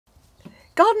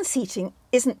Garden seating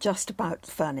isn't just about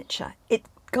furniture.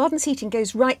 Garden seating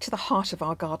goes right to the heart of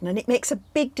our garden, and it makes a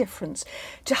big difference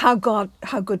to how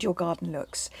good your garden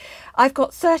looks. I've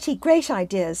got 30 great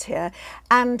ideas here,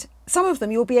 and some of them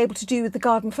you'll be able to do with the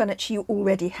garden furniture you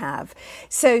already have.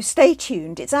 So stay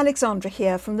tuned. It's Alexandra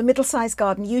here from the Middlesized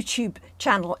Garden YouTube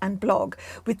channel and blog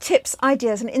with tips,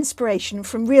 ideas and inspiration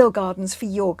from real gardens for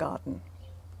your garden.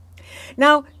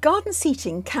 Now, garden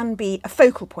seating can be a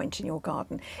focal point in your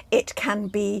garden. It can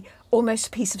be almost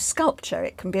a piece of sculpture.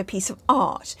 It can be a piece of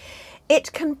art.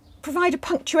 It can provide a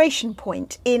punctuation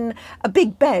point in a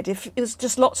big bed. If there's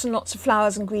just lots and lots of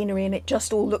flowers and greenery and it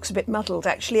just all looks a bit muddled,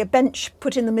 actually a bench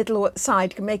put in the middle or at the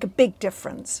side can make a big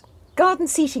difference. Garden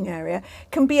seating area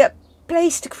can be a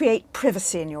place to create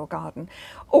privacy in your garden,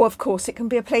 or of course it can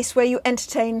be a place where you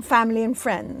entertain family and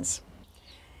friends.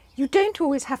 You don't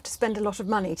always have to spend a lot of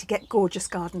money to get gorgeous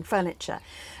garden furniture,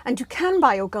 and you can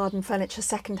buy your garden furniture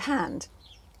second-hand.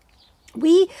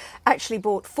 We actually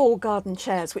bought 4 garden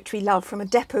chairs, which we love, from a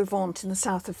depot vente in the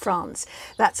south of France.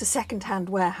 That's a second-hand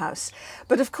warehouse.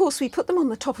 But of course we put them on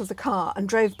the top of the car and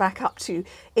drove back up to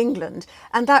England,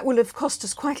 and that will have cost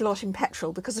us quite a lot in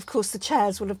petrol because of course the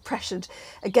chairs will have pressured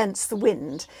against the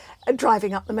wind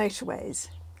driving up the motorways.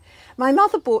 My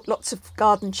mother bought lots of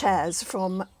garden chairs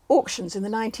from auctions in the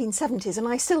 1970s, and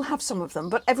I still have some of them,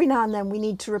 but every now and then we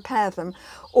need to repair them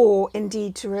or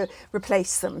indeed to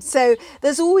replace them. So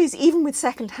there's always, even with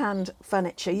second-hand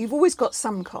furniture, you've always got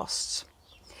some costs.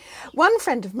 One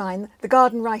friend of mine, the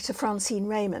garden writer Francine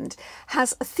Raymond,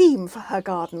 has a theme for her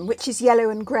garden, which is yellow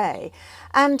and grey,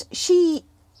 and she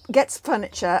gets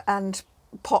furniture and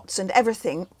pots and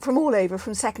everything from all over,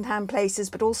 from second-hand places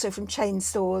but also from chain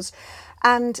stores,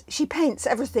 and she paints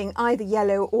everything either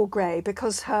yellow or grey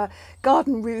because her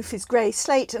garden roof is grey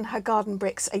slate and her garden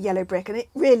bricks are yellow brick, and it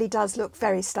really does look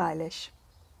very stylish.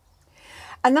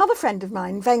 Another friend of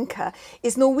mine, Venka,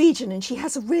 is Norwegian, and she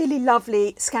has a really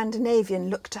lovely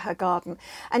Scandinavian look to her garden,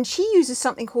 and she uses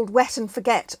something called wet and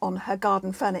forget on her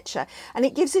garden furniture, and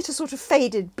it gives it a sort of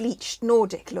faded, bleached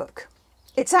Nordic look.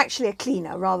 It's actually a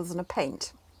cleaner rather than a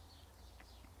paint.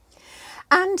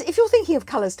 And if you're thinking of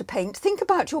colours to paint, think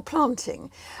about your planting.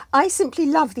 I simply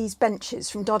love these benches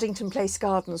from Doddington Place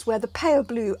Gardens where the pale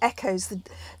blue echoes the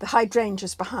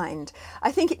hydrangeas behind.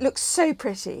 I think it looks so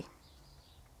pretty.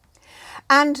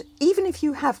 And even if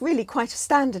you have really quite a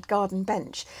standard garden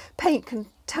bench, paint can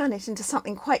turn it into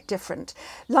something quite different,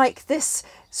 like this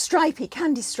stripy,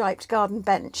 candy-striped garden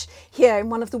bench here in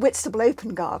one of the Whitstable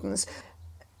Open Gardens.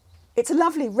 It's a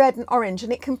lovely red and orange,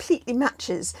 and it completely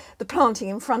matches the planting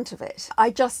in front of it. I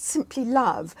just simply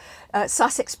love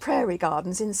Sussex Prairie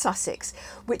Gardens in Sussex,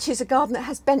 which is a garden that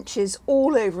has benches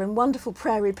all over and wonderful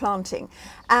prairie planting,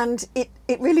 and it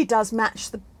really does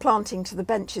match the planting to the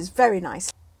benches very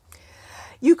nicely.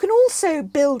 You can also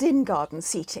build in garden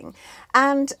seating,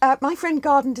 and my friend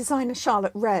garden designer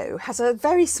Charlotte Rowe has a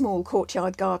very small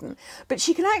courtyard garden, but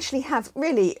she can actually have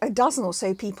really a dozen or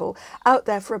so people out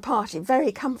there for a party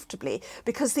very comfortably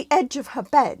because the edge of her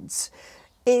beds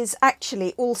is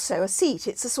actually also a seat.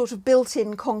 It's a sort of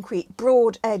built-in concrete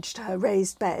broad edge to her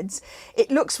raised beds. It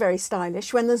looks very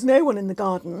stylish. When there's no one in the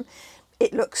garden,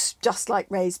 it looks just like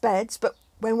raised beds, but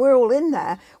when we're all in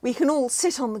there, we can all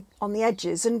sit on the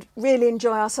edges and really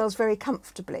enjoy ourselves very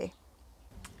comfortably.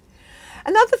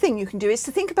 Another thing you can do is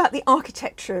to think about the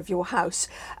architecture of your house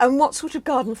and what sort of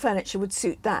garden furniture would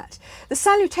suit that. The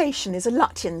Salutation is a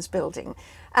Lutyens building,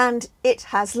 and it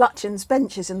has Lutyens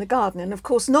benches in the garden, and of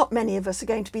course not many of us are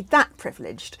going to be that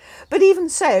privileged, but even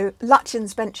so,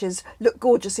 Lutyens benches look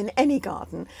gorgeous in any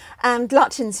garden, and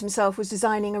Lutyens himself was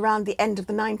designing around the end of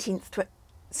the 19th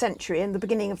century and the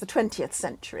beginning of the 20th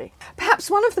century.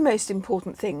 Perhaps one of the most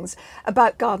important things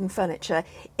about garden furniture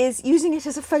is using it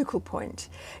as a focal point.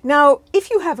 Now, if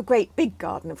you have a great big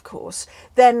garden, of course,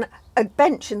 then a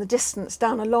bench in the distance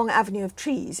down a long avenue of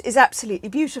trees is absolutely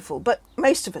beautiful, but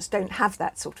most of us don't have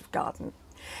that sort of garden.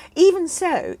 Even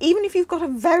so, even if you've got a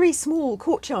very small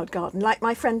courtyard garden like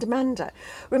my friend Amanda,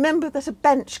 remember that a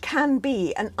bench can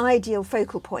be an ideal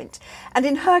focal point. And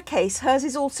in her case, hers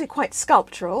is also quite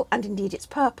sculptural, and indeed it's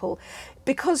purple,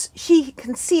 because she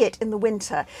can see it in the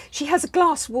winter. She has a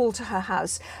glass wall to her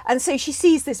house, and so she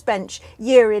sees this bench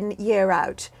year in, year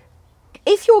out.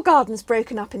 If your garden's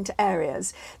broken up into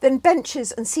areas, then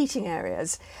benches and seating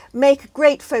areas make a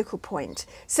great focal point.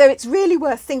 So it's really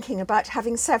worth thinking about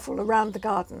having several around the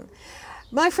garden.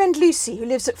 My friend Lucy, who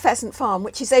lives at Pheasant Farm,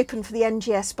 which is open for the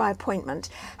NGS by appointment,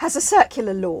 has a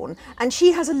circular lawn, and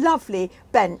she has a lovely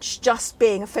bench just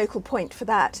being a focal point for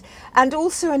that. And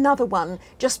also another one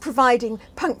just providing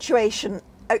punctuation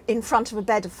in front of a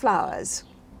bed of flowers.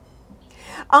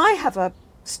 I have a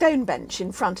stone bench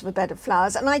in front of a bed of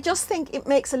flowers, and I just think it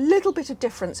makes a little bit of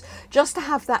difference just to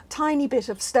have that tiny bit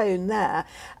of stone there,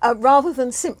 rather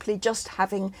than simply just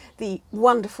having the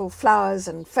wonderful flowers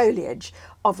and foliage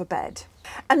of a bed.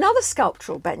 Another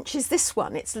sculptural bench is this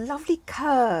one. It's lovely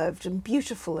curved and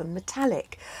beautiful and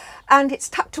metallic, and it's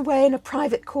tucked away in a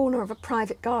private corner of a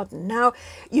private garden. Now,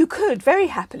 you could very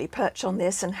happily perch on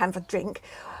this and have a drink,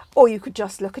 or you could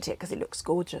just look at it because it looks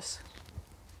gorgeous.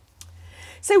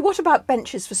 So what about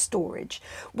benches for storage?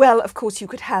 Well, of course, you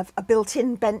could have a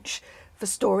built-in bench for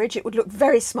storage. It would look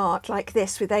very smart like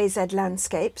this with AZ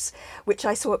Landscapes, which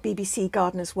I saw at BBC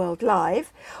Gardeners World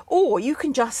Live. Or you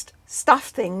can just stuff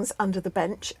things under the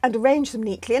bench and arrange them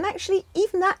neatly, and actually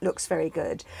even that looks very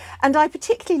good. And I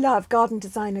particularly love garden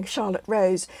designer Charlotte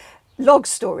Rowe's log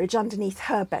storage underneath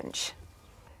her bench.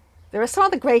 They're a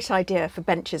rather great idea for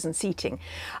benches and seating.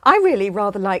 I really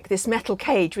rather like this metal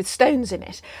cage with stones in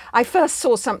it. I first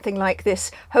saw something like this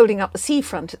holding up the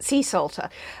seafront at Sea Salter,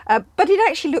 but it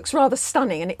actually looks rather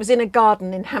stunning, and it was in a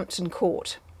garden in Hampton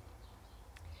Court.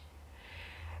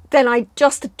 Then I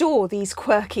just adore these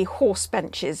quirky horse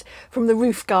benches from the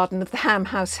roof garden of the Ham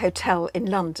House Hotel in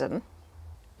London.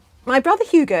 My brother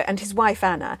Hugo and his wife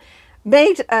Anna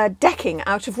made decking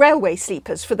out of railway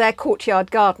sleepers for their courtyard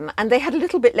garden, and they had a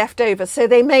little bit left over, so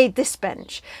they made this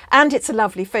bench, and it's a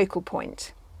lovely focal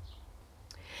point.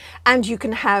 And you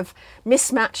can have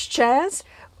mismatched chairs.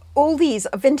 All these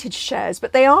are vintage chairs,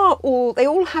 but they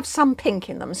all have some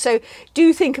pink in them, so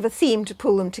do think of a theme to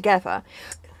pull them together.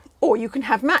 Or you can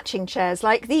have matching chairs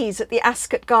like these at the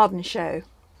Ascot Garden Show.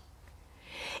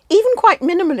 Even quite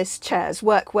minimalist chairs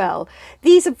work well.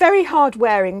 These are very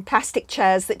hard-wearing plastic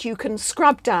chairs that you can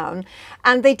scrub down,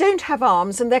 and they don't have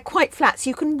arms and they're quite flat, so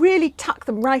you can really tuck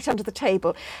them right under the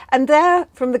table. And they're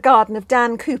from the garden of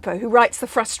Dan Cooper, who writes the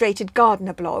Frustrated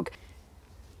Gardener blog.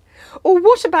 Or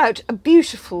what about a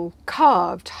beautiful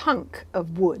carved hunk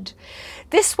of wood?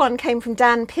 This one came from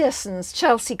Dan Pearson's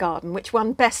Chelsea garden, which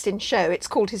won Best in Show. It's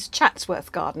called his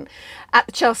Chatsworth garden at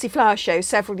the Chelsea Flower Show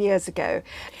several years ago.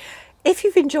 If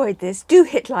you've enjoyed this, do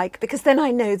hit like, because then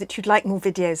I know that you'd like more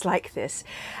videos like this.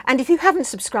 And if you haven't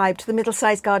subscribed to the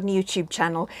Middlesized Garden YouTube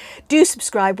channel, do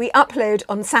subscribe. We upload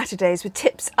on Saturdays with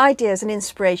tips, ideas and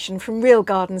inspiration from real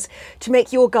gardens to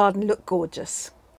make your garden look gorgeous.